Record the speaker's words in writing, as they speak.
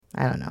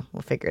I don't know.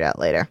 We'll figure it out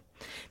later.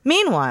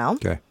 Meanwhile,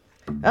 Okay.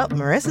 Oh,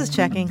 Marissa's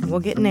checking. We'll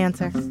get an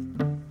answer.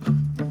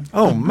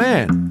 Oh,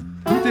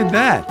 man. Who did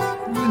that?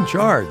 Who's in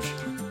charge?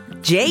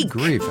 Jake. Good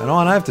grief. And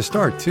I have to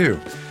start, too.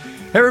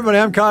 Hey, everybody.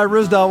 I'm Kai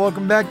Risdall.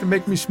 Welcome back to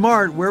Make Me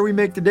Smart, where we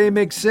make the day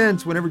make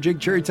sense whenever Jake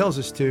Cherry tells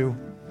us to.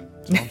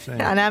 That's all I'm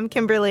saying. And I'm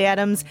Kimberly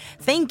Adams.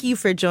 Thank you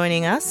for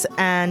joining us.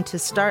 And to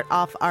start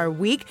off our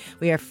week,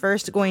 we are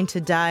first going to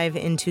dive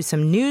into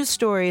some news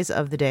stories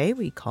of the day.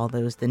 We call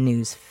those the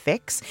News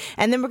Fix.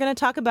 And then we're going to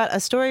talk about a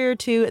story or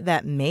two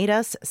that made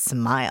us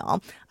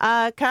smile.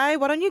 Kai,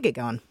 why don't you get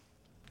going?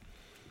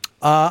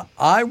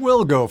 I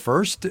will go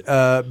first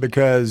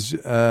because,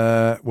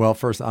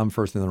 first I'm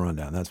first in the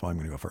rundown. That's why I'm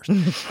going to go first.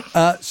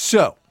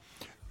 So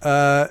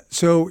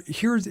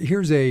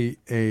here's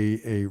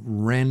a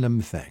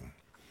random thing.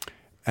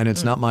 And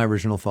it's not my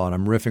original thought.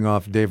 I'm riffing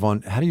off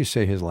how do you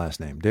say his last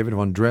name? David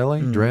Von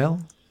Drale?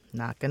 Drale?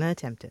 Not going to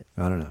attempt it.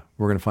 I don't know.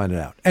 We're going to find it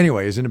out.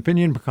 Anyway, he's an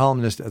opinion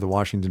columnist at the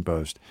Washington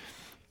Post.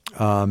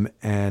 And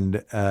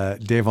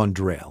Dave Von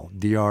Drale,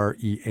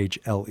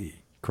 Drehle.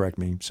 Correct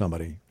me,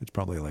 somebody. It's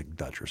probably like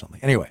Dutch or something.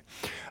 Anyway,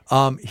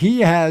 he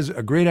has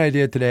a great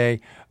idea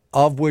today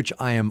of which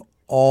I am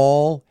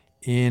all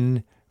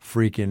in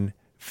freaking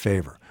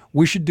favor.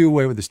 We should do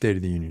away with the State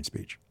of the Union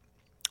speech.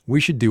 We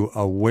should do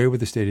away with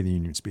the State of the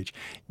Union speech.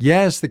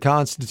 Yes, the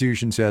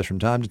Constitution says from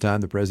time to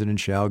time the president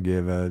shall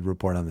give a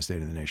report on the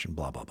state of the nation,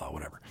 blah, blah, blah,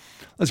 whatever.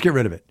 Let's get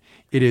rid of it.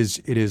 It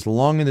is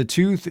long in the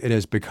tooth. It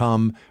has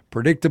become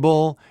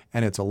predictable,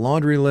 and it's a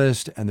laundry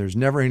list, and there's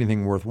never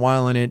anything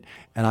worthwhile in it.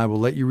 And I will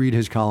let you read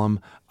his column.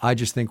 I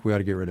just think we ought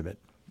to get rid of it.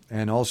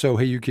 And also,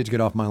 hey, you kids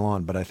get off my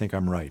lawn, but I think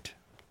I'm right.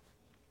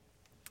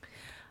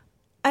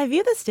 I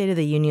view the State of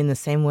the Union the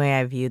same way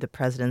I view the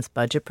president's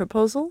budget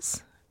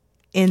proposals,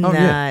 in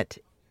that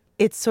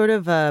it's sort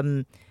of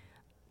a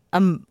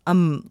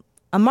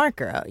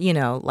marker,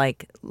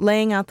 like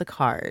laying out the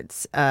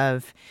cards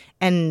of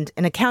and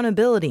an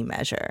accountability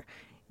measure.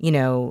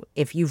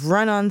 If you've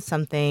run on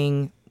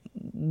something,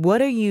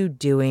 what are you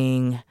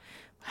doing?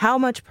 How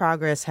much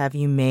progress have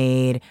you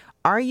made?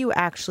 Are you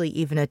actually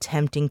even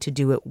attempting to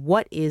do it?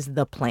 What is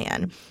the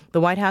plan?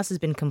 The White House has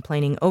been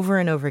complaining over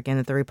and over again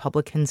that the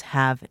Republicans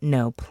have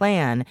no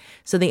plan.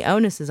 So the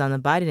onus is on the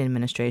Biden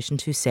administration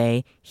to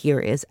say,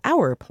 here is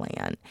our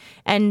plan.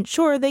 And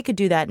sure, they could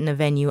do that in a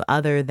venue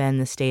other than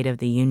the State of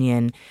the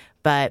Union.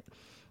 But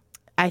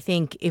I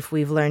think if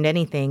we've learned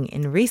anything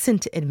in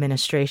recent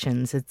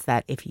administrations, it's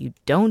that if you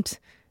don't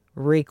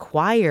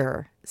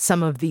require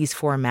some of these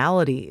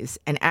formalities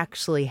and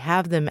actually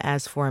have them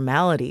as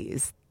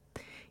formalities,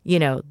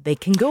 they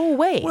can go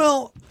away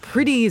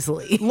pretty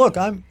easily. Look,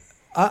 I'm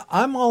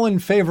all in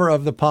favor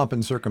of the pomp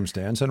and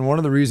circumstance. And one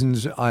of the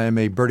reasons I am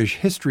a British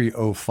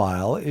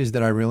history-ophile is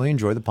that I really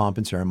enjoy the pomp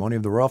and ceremony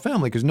of the royal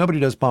family, because nobody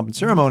does pomp and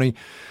ceremony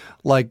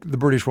like the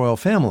British royal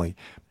family.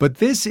 But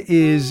this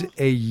is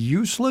a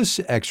useless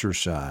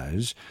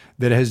exercise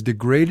that has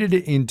degraded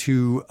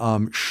into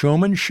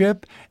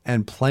showmanship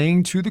and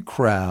playing to the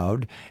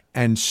crowd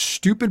and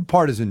stupid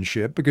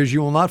partisanship, because you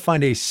will not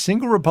find a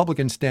single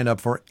Republican stand up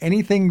for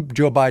anything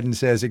Joe Biden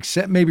says,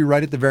 except maybe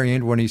right at the very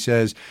end when he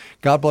says,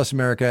 God bless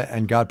America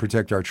and God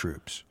protect our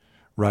troops,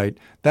 right?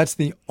 That's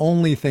the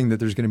only thing that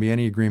there's going to be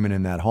any agreement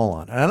in that whole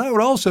on. And I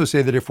would also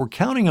say that if we're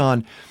counting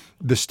on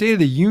the State of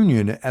the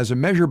Union as a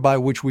measure by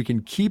which we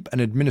can keep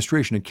an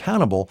administration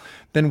accountable,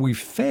 then we've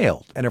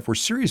failed. And if we're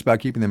serious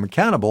about keeping them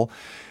accountable,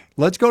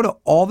 let's go to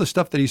all the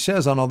stuff that he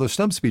says on all those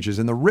stump speeches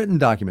and the written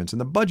documents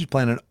and the budget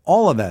plan and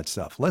all of that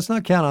stuff. Let's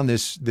not count on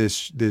this.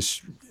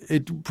 It's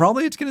going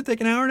to take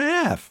an hour and a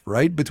half,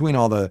 right? Between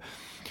all the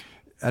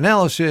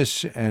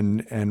analysis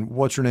and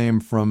what's her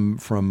name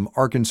from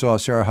Arkansas,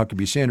 Sarah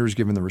Huckabee Sanders,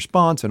 giving the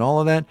response and all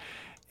of that.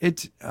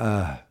 It's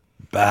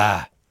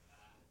bah.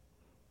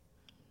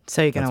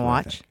 So you're going to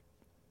watch?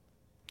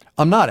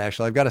 I'm not,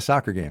 actually. I've got a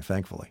soccer game,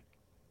 thankfully.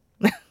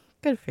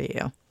 Good for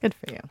you. Good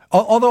for you.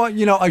 Although,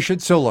 I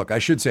should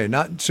say,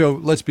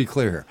 let's be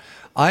clear here.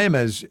 I am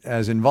as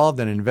involved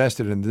and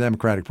invested in the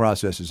democratic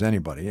process as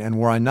anybody. And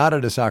were I not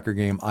at a soccer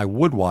game, I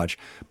would watch,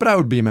 but I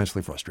would be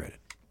immensely frustrated.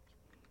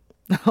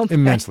 Okay.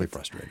 Immensely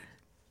frustrated.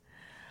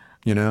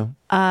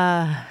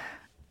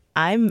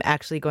 I'm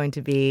actually going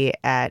to be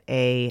at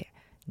a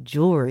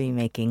jewelry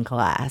making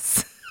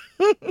class.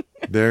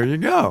 There you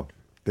go.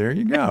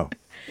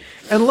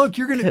 And look,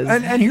 you're going to,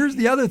 and here's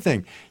the other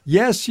thing.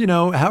 Yes,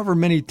 however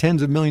many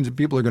tens of millions of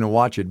people are going to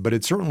watch it, but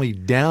it's certainly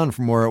down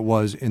from where it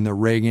was in the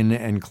Reagan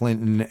and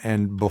Clinton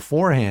and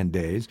beforehand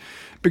days,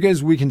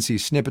 because we can see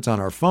snippets on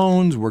our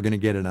phones. We're going to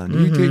get it on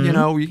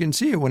YouTube. You can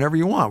see it whenever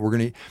you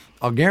want.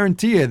 I'll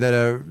guarantee you that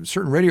a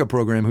certain radio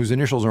program whose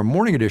initials are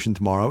Morning Edition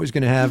tomorrow is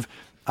going to have,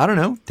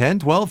 10,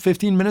 12,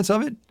 15 minutes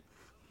of it.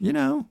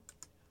 I'm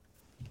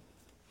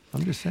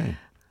just saying.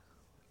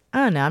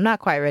 I don't know. I'm not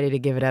quite ready to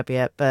give it up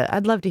yet, but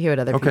I'd love to hear what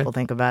other people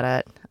think about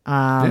it.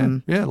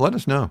 Yeah, let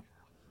us know.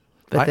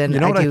 But then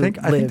I think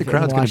the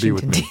crowd's going to be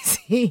with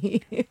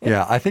me.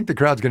 Yeah, I think the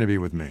crowd's going to be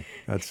with me.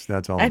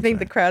 That's all. I think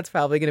the crowd's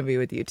probably going to be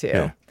with you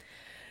too.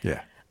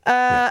 Yeah.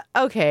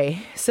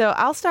 Okay, so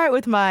I'll start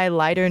with my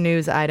lighter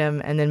news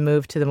item and then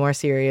move to the more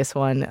serious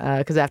one,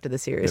 because after the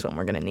serious one,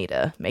 we're going to need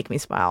to make me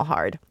smile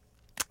hard.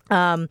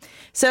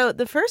 So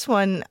the first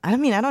one, I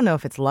mean, I don't know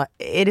if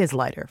it is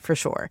lighter for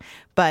sure,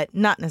 but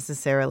not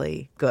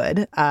necessarily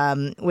good,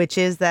 which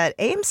is that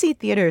AMC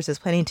Theaters is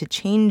planning to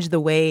change the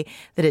way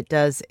that it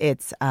does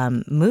its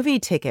movie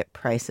ticket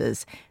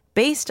prices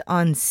based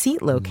on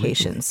seat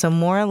location. So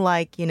more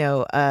like,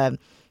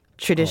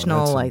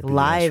 traditional like BS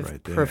live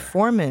right there.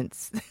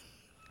 performance.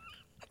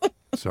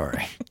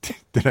 Sorry.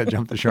 Did I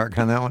jump the shark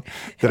on that one?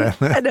 Did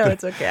I? No,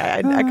 it's okay.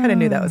 I kind of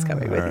knew that was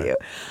coming with you.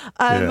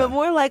 But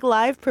more like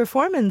live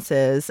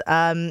performances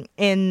starting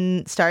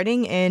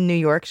in New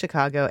York,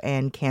 Chicago,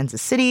 and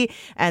Kansas City,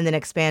 and then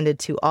expanded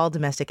to all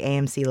domestic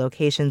AMC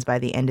locations by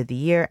the end of the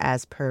year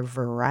as per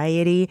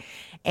Variety.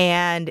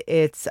 And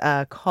it's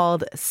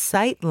called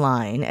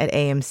Sightline at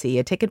AMC,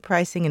 a ticket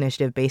pricing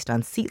initiative based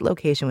on seat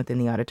location within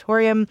the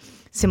auditorium.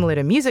 Similar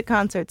to music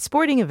concerts,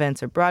 sporting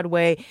events, or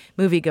Broadway,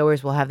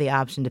 moviegoers will have the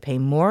option to pay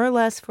more or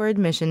less for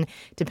admission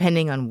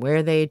depending on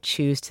where they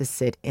choose to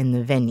sit in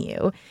the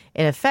venue.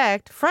 In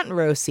effect, front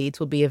row seats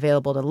will be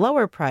available at a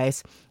lower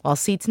price, while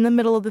seats in the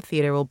middle of the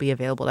theater will be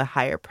available at a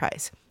higher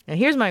price. Now,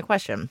 here's my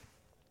question.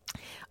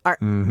 Are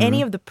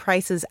any of the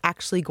prices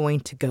actually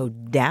going to go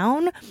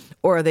down,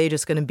 or are they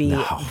just going to be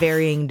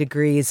varying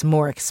degrees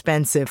more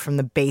expensive from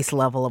the base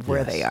level of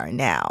where they are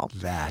now?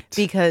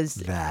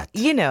 Because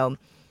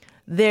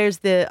there's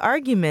the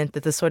argument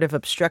that the sort of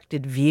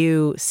obstructed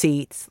view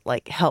seats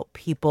like help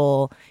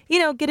people,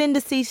 get in to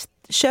see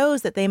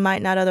shows that they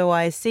might not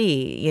otherwise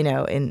see,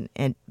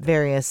 in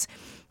various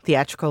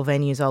theatrical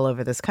venues all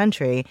over this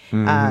country.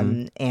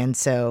 And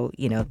so,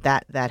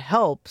 that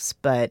helps.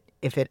 But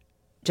if it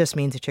just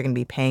means that you're going to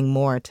be paying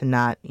more to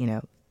not,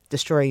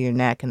 destroy your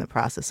neck in the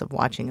process of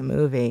watching a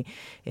movie,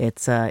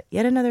 it's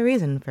yet another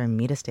reason for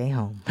me to stay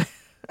home.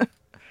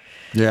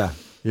 Yeah.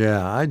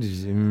 I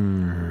just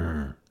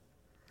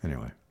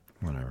anyway,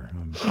 whatever.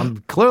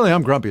 I'm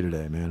grumpy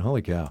today, man.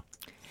 Holy cow!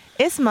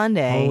 It's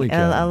Monday. Holy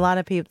cow. A lot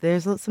of people.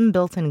 There's some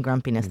built-in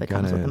grumpiness that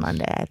comes with the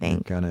Monday, I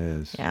think. It kind of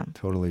is. Yeah.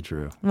 Totally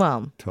true.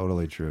 Well.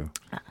 Totally true.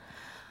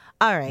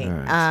 All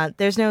right.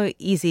 There's no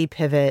easy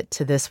pivot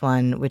to this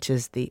one, which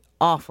is the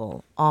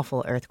awful,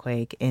 awful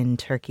earthquake in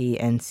Turkey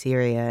and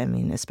Syria. I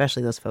mean,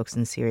 especially those folks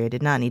in Syria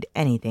did not need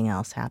anything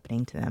else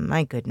happening to them.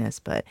 My goodness.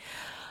 But,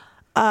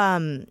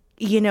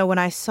 when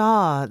I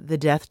saw the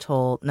death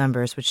toll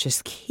numbers, which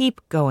just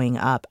keep going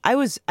up, I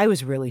was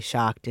really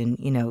shocked. And,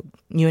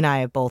 you and I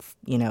have both,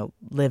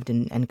 lived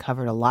and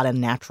covered a lot of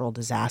natural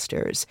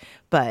disasters.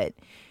 But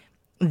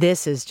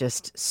this is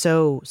just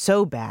so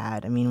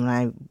bad. I mean, when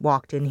I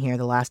walked in here,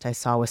 the last I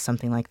saw was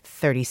something like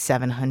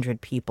 3,700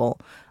 people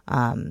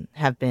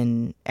have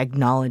been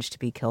acknowledged to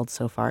be killed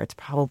so far. It's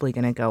probably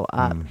going to go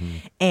up.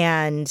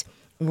 And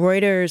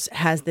Reuters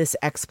has this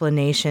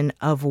explanation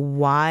of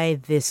why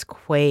this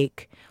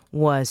quake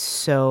was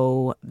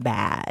so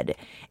bad.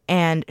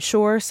 And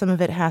sure, some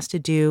of it has to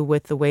do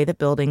with the way that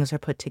buildings are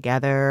put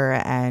together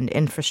and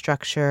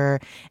infrastructure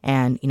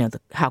and,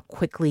 how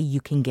quickly you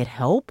can get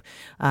help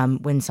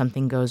when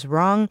something goes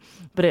wrong.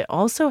 But it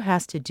also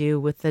has to do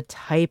with the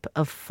type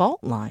of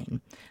fault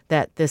line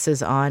that this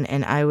is on.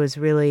 And I was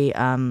really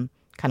kind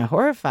of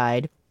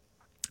horrified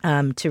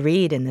to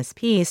read in this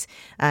piece,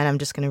 and I'm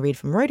just going to read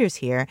from Reuters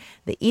here.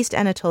 The East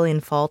Anatolian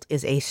Fault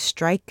is a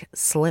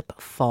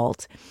strike-slip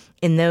fault.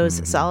 In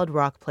those, solid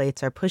rock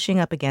plates are pushing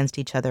up against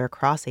each other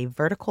across a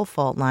vertical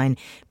fault line,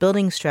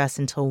 building stress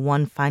until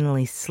one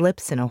finally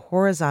slips in a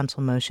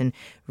horizontal motion,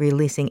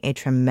 releasing a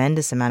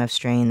tremendous amount of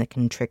strain that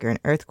can trigger an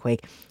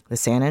earthquake. The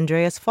San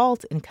Andreas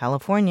Fault in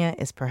California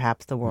is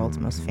perhaps the world's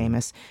most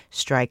famous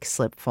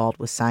strike-slip fault,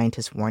 with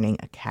scientists warning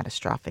a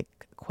catastrophic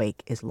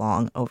quake is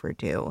long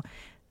overdue.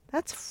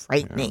 That's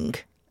frightening.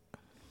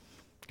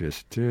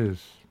 Yes, it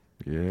is.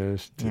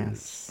 Yes, it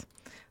is.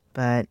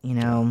 But,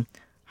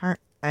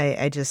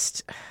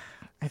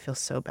 I feel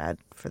so bad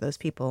for those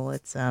people.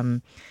 It's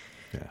going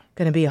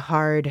to be a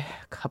hard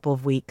couple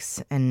of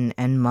weeks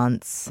and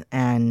months,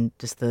 and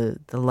just the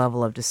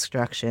level of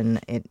destruction.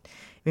 It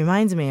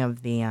reminds me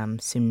of the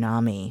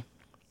tsunami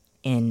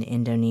in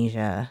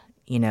Indonesia,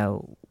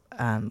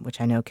 which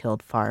I know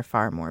killed far,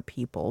 far more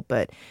people.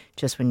 But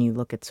just when you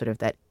look at sort of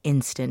that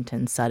instant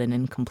and sudden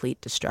and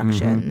complete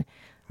destruction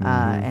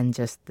and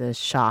just the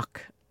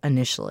shock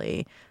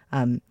initially,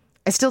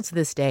 I still to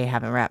this day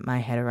haven't wrapped my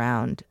head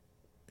around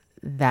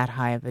that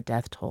high of a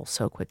death toll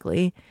so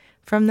quickly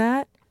from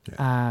that.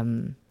 Yeah.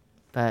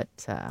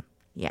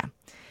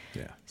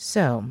 Yeah.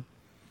 So,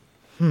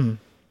 All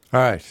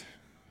right,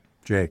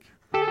 Jake.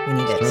 We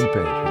need it. Turn the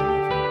page.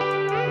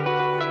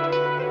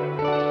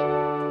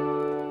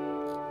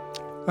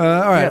 All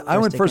right, I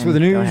went first with the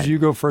news. You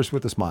go first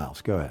with the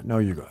smiles. Go ahead. No,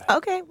 you go ahead.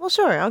 Okay, well,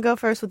 sure. I'll go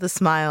first with the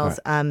smiles.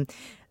 Right.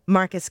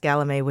 Marcus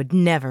Gallimay would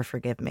never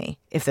forgive me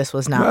if this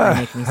was not going to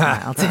make me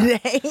smile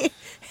today.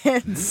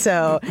 And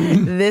so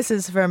this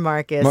is for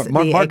Marcus.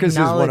 Marcus is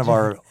one of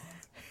our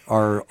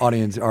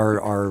audience,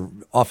 our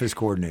office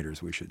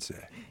coordinators, we should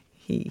say.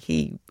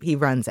 he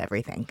runs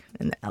everything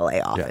in the LA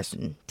office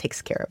and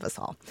takes care of us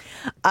all.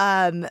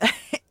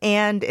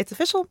 And it's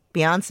official.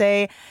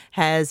 Beyonce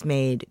has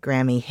made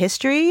Grammy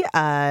history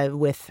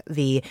with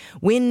the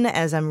win,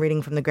 as I'm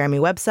reading from the Grammy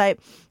website.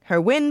 Her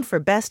win for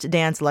Best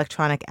Dance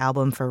Electronic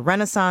Album for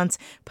Renaissance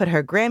put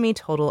her Grammy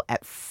total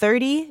at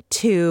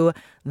 32,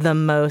 the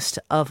most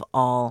of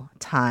all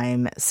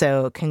time.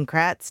 So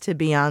congrats to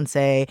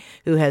Beyonce,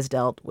 who has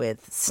dealt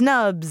with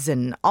snubs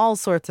and all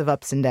sorts of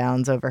ups and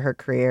downs over her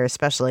career,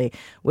 especially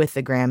with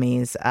the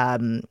Grammys.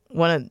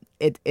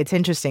 It's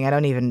interesting. I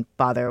don't even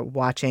bother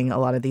watching a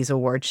lot of these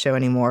awards show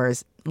anymore,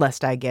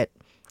 lest I get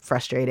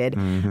frustrated.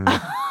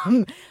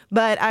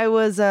 But I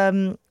was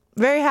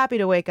very happy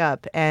to wake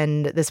up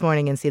and this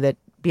morning and see that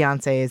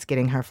Beyonce is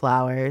getting her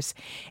flowers.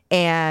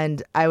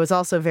 And I was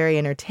also very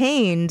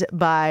entertained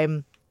by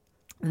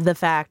the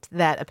fact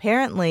that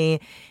apparently,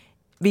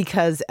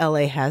 because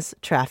LA has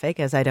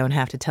traffic, as I don't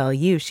have to tell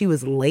you, she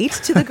was late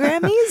to the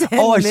Grammys. And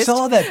I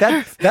saw that.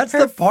 That's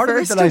the part of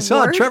it that I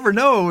saw. Trevor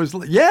Noah was,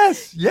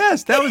 yes,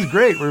 that was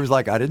great. Where he was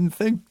like, I didn't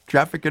think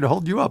traffic could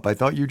hold you up. I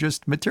thought you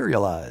just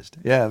materialized.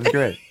 Yeah, it was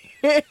great.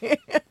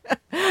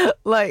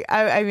 Like,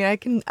 I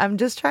mean, I'm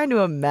just trying to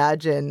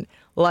imagine,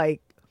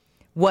 like,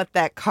 what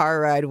that car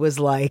ride was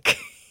like,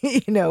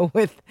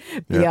 with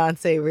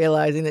Beyonce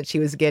realizing that she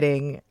was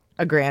getting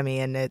a Grammy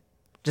and it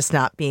just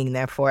not being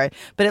there for it.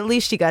 But at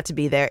least she got to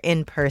be there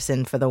in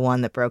person for the one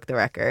that broke the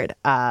record.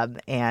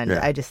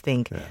 I just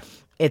think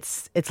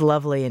it's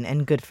lovely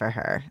and good for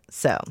her.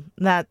 So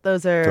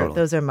those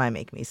are my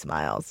make me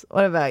smiles.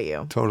 What about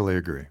you? Totally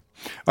agree.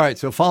 All right,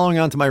 so following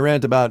on to my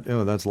rant about,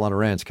 that's a lot of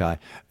rants, Kai,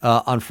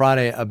 on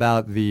Friday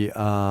about the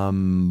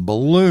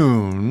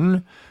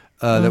balloon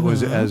that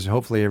was, as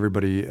hopefully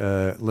everybody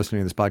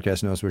listening to this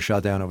podcast knows, was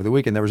shot down over the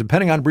weekend. There was a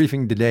Pentagon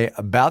briefing today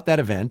about that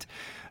event,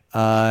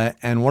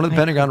 and one of the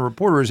Pentagon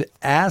reporters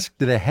asked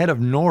the head of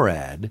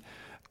NORAD,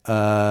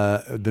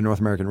 the North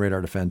American Radar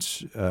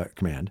Defense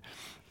Command,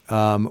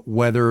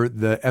 whether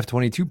the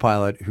F-22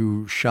 pilot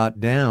who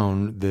shot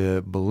down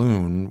the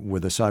balloon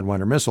with a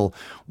Sidewinder missile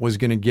was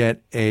going to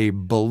get a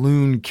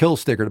balloon kill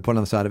sticker to put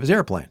on the side of his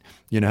airplane.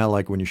 You know how,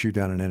 like, when you shoot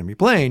down an enemy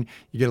plane,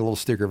 you get a little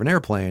sticker of an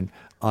airplane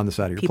on the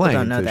side of your People plane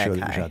don't know to that, show that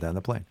you Kai. shot down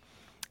the plane.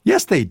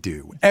 Yes, they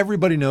do.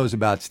 Everybody knows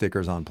about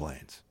stickers on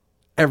planes.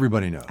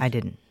 Everybody knows. I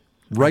didn't.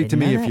 Write to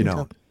me if you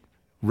until...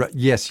 don't.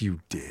 Yes, you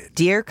did.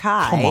 Dear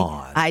Kai, come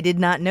on. I did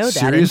not know that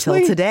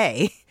Seriously? until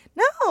today.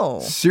 No.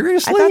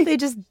 Seriously? I thought they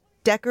just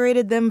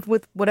decorated them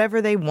with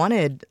whatever they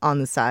wanted on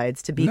the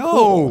sides to be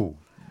cool.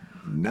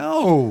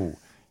 No.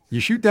 You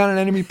shoot down an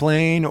enemy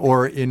plane,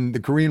 or in the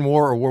Korean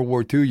War or World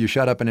War II, you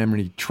shot up an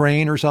enemy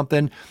train or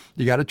something.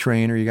 You got a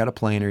train, or you got a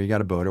plane, or you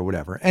got a boat, or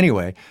whatever.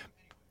 Anyway,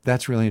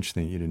 that's really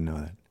interesting. You didn't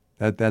know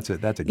that. That's a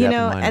gap in my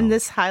knowledge. And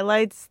this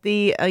highlights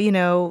the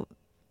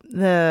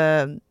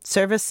the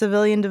service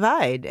civilian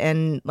divide,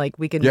 and like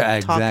we can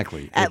talk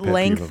at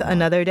length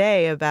another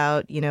day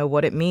about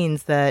what it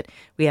means that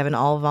we have an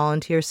all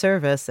volunteer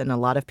service, and a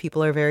lot of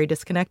people are very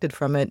disconnected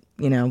from it.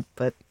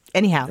 But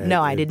anyhow,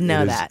 I didn't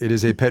know that. It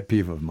is a pet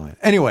peeve of mine.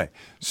 Anyway,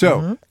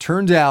 so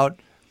turns out,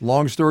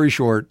 long story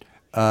short,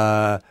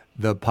 the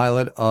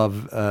pilot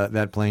of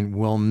that plane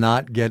will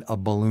not get a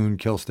balloon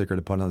kill sticker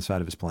to put on the side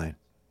of his plane.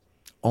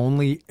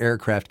 Only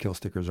aircraft kill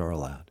stickers are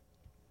allowed.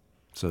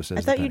 So says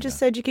I thought you just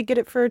said you could get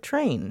it for a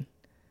train.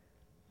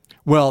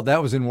 Well,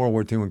 that was in World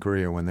War II in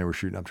Korea when they were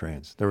shooting up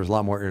trains. There was a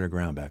lot more air to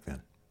ground back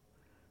then.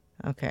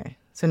 Okay.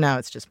 So now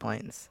it's just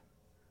planes.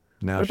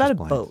 Now what it's about just a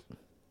planes. boat?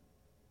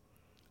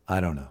 I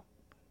don't know.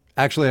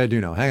 Actually, I do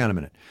know. Hang on a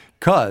minute.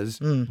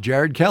 Because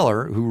Jared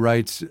Keller, who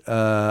writes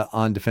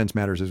on defense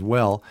matters as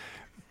well,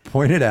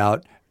 pointed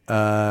out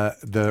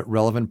the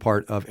relevant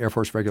part of Air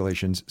Force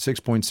Regulations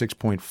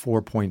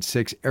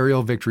 6.6.4.6,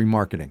 aerial victory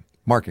marking.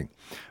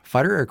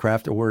 Fighter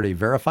aircraft awarded a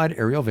verified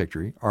aerial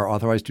victory are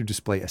authorized to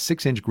display a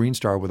 6-inch green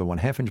star with a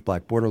 1/2-inch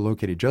black border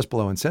located just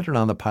below and centered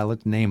on the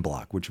pilot's name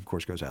block, which of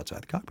course goes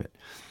outside the cockpit.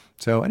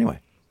 So anyway,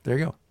 there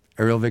you go.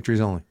 Aerial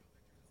victories only.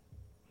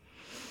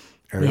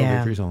 Aerial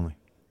victories only.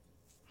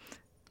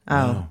 Oh,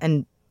 wow.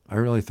 And I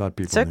really thought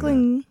people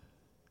circling.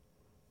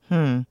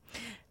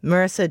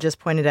 Marissa just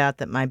pointed out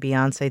that my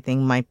Beyonce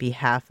thing might be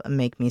half a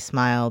make me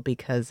smile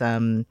because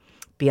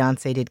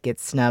Beyonce did get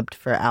snubbed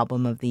for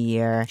Album of the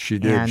Year. She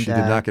did. And, she did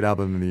not get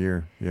Album of the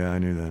Year. Yeah, I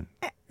knew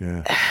that.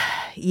 Yeah.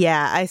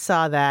 Yeah, I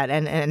saw that.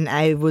 And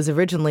I was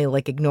originally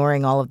like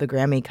ignoring all of the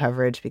Grammy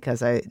coverage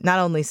because I not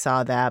only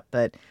saw that,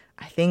 but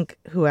I think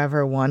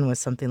whoever won was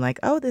something like,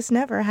 "Oh, this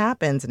never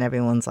happens," and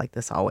everyone's like,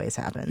 "This always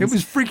happens." It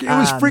was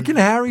freaking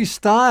Harry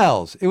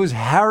Styles. It was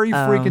Harry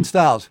freaking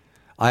Styles.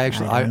 I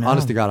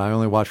honest to God, I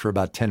only watched for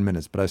about 10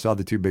 minutes, but I saw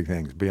the two big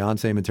things: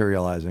 Beyonce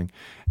materializing,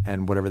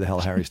 and whatever the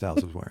hell Harry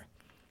Styles was wearing.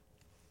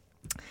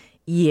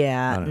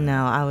 Yeah,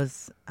 no, I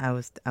was.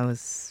 What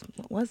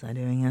was I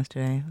doing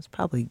yesterday? I was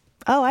probably.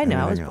 Oh, I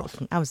know.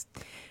 I was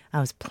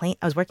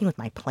working with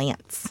my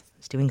plants. I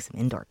was doing some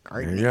indoor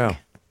gardening. There you go.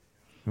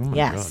 Oh my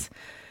yes. God.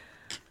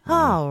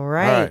 All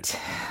right.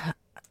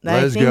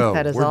 Let's go.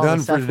 That is We're all done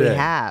the stuff for we today.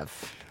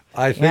 have.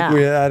 I think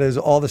that is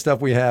all the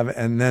stuff we have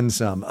and then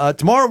some.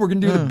 Tomorrow we're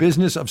going to do the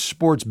business of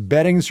sports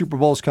betting. Super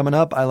Bowl's coming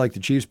up. I like the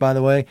Chiefs, by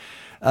the way.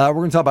 We're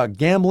going to talk about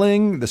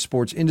gambling, the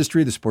sports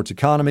industry, the sports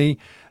economy,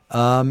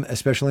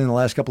 especially in the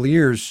last couple of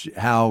years,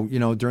 how,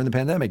 during the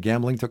pandemic,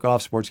 gambling took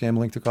off, sports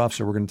gambling took off.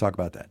 So we're going to talk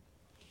about that.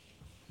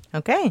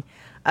 Okay.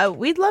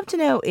 We'd love to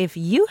know if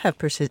you have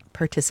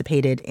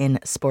participated in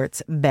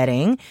sports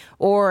betting,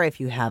 or if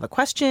you have a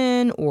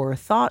question or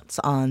thoughts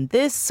on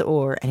this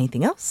or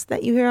anything else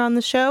that you hear on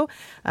the show.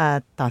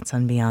 Thoughts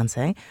on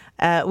Beyonce.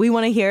 We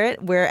want to hear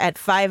it. We're at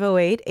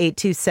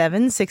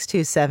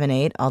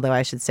 508-827-6278, although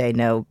I should say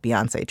no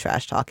Beyonce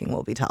trash talking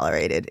will be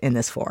tolerated in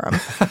this forum.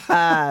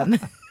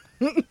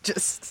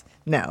 Just...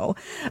 No.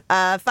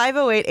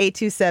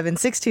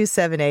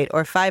 508-827-6278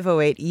 or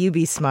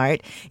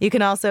 508-UB-SMART. You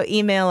can also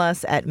email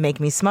us at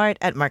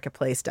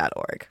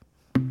makemesmart@marketplace.org.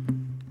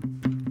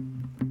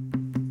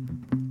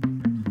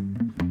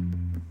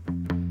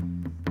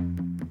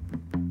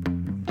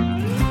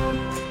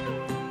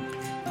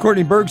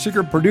 Courtney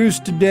Bergsicker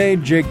produced today.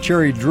 Jake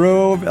Cherry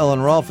drove.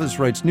 Ellen Rolfes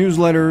writes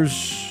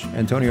newsletters.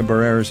 Antonio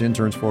Barreras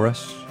interns for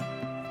us.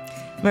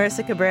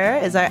 Marissa Cabrera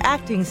is our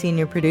acting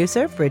senior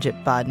producer. Bridget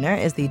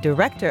Bodner is the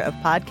director of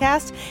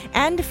podcast.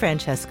 And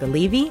Francesca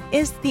Levy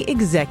is the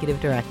executive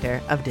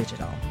director of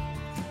digital.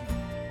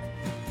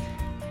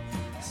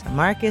 So,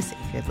 Marcus,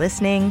 if you're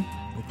listening,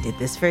 we did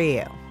this for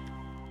you.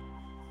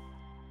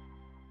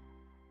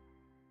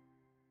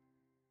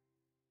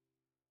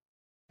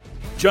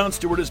 Jon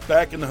Stewart is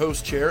back in the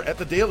host chair at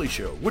The Daily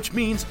Show, which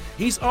means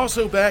he's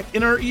also back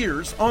in our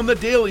ears on The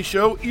Daily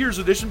Show Ears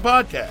Edition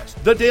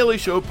podcast. The Daily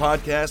Show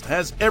podcast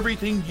has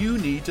everything you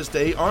need to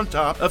stay on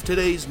top of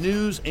today's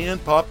news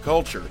and pop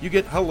culture. You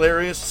get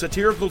hilarious,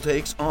 satirical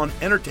takes on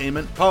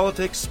entertainment,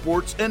 politics,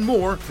 sports, and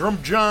more from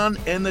Jon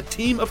and the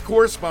team of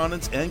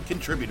correspondents and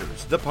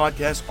contributors. The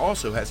podcast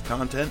also has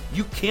content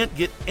you can't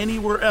get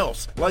anywhere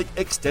else, like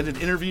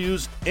extended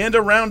interviews and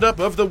a roundup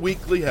of the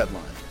weekly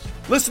headlines.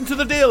 Listen to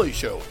The Daily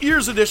Show,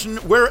 Ears Edition,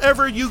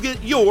 wherever you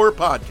get your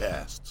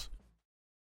podcasts.